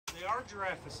are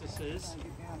giraffes. I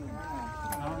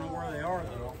don't know where they are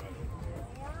though.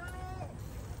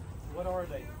 What are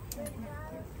they?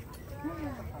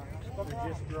 They're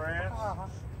just giraffes.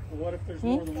 Well, what if there's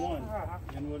more than one?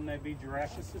 Then wouldn't they be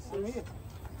giraffes?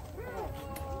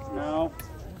 No.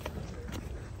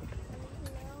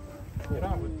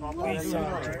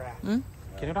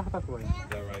 Kira dah tak boleh.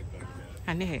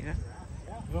 Aneh ya.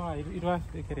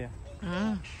 Itu kira.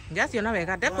 Just you know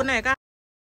mereka, dia pun mereka.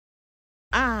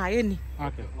 Ini.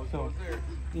 Okay, so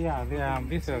yeah,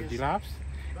 these are giraffes,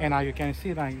 and you can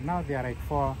see like now they are like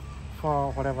four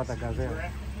whatever the gazelle,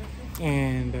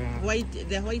 and white,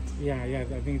 they're white. Yeah, I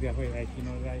think they're white, like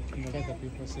that's what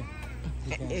people say.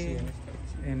 You can see it.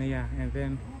 And yeah, and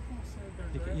then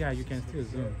you can still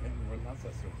zoom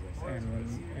and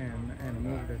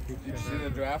move the picture. You see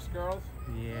the giraffes, girls?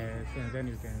 Yes, and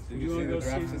then you can see the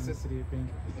giraffes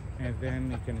sleeping, and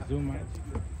then you can zoom out.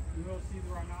 You want to see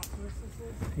the rhinoceroses?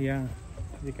 Yeah,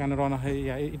 you can run ahead.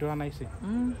 Yeah, it was nice.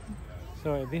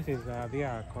 So this is they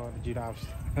are called giraffes.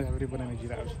 Everybody knows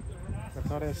giraffes. The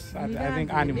tallest, I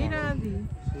think, animal.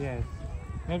 Yes,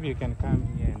 maybe you can come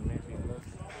here and maybe look.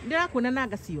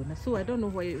 So I don't know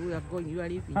where we are going. You are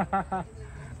leaving.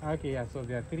 Okay, yeah. So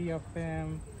there are 3 of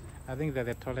them. I think they're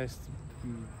the tallest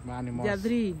animals. There are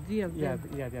three of them.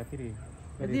 Yeah, there are 3.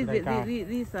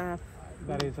 These are.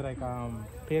 That is like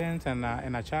parents and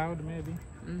a child maybe.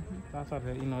 That's what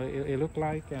it look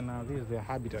like, and this is their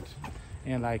habitat.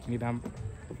 And like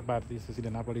but this is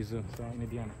Indianapolis Zoo, so in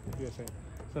Indiana, USA.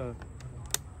 So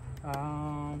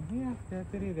yeah, they're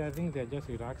 3. I think they're just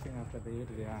relaxing after they eat.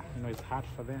 It's hard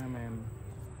for them, and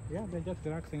yeah, they're just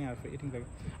relaxing after eating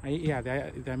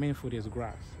their main food is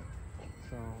grass.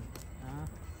 So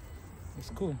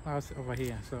it's cool. I was over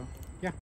here, so.